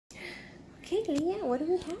Okay, Leah, what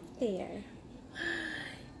do we have there?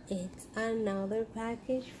 It's another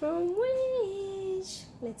package from Wish.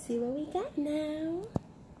 Let's see what we got now.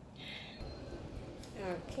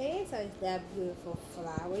 Okay, so it's that beautiful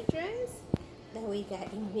flower dress that we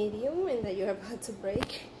got in medium and that you're about to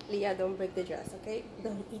break. Leah, don't break the dress, okay?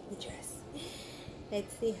 Don't eat the dress.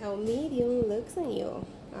 Let's see how medium looks on you.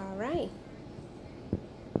 All right.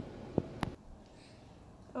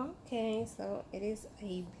 Okay, so it is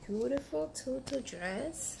a beautiful tutu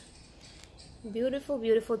dress.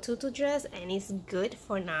 Beautiful tutu dress, and it's good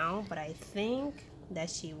for now, but I think that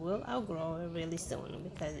she will outgrow it really soon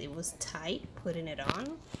because it was tight putting it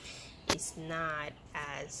on. It's not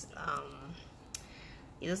as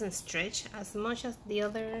it doesn't stretch as much as the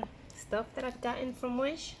other stuff that I've gotten from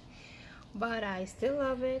Wish, but I still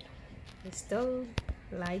love it. I still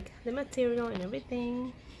like the material and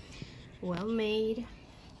everything. Well made.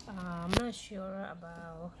 I'm not sure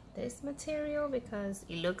about this material because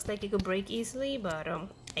it looks like it could break easily, but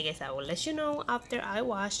I guess I will let you know after I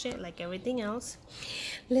wash it like everything else.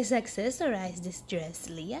 Let's accessorize this dress,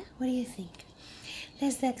 Leah. What do you think?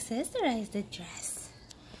 Let's accessorize the dress.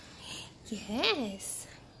 Yes.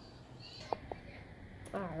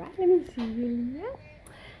 Alright, let me see you, Leah.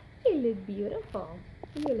 You look beautiful.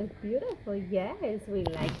 You look beautiful. Yes, we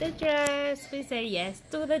like the dress. We say yes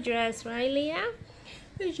to the dress, right, Leah?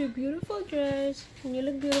 It's your beautiful dress. You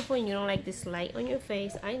look beautiful and you don't like this light on your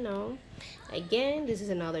face. I know. Again, this is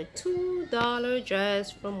another $2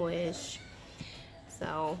 dress from Wish.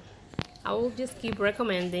 So I will just keep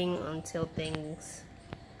recommending until things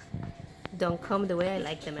don't come the way I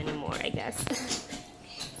like them anymore, I guess.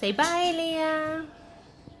 Say bye, Leah.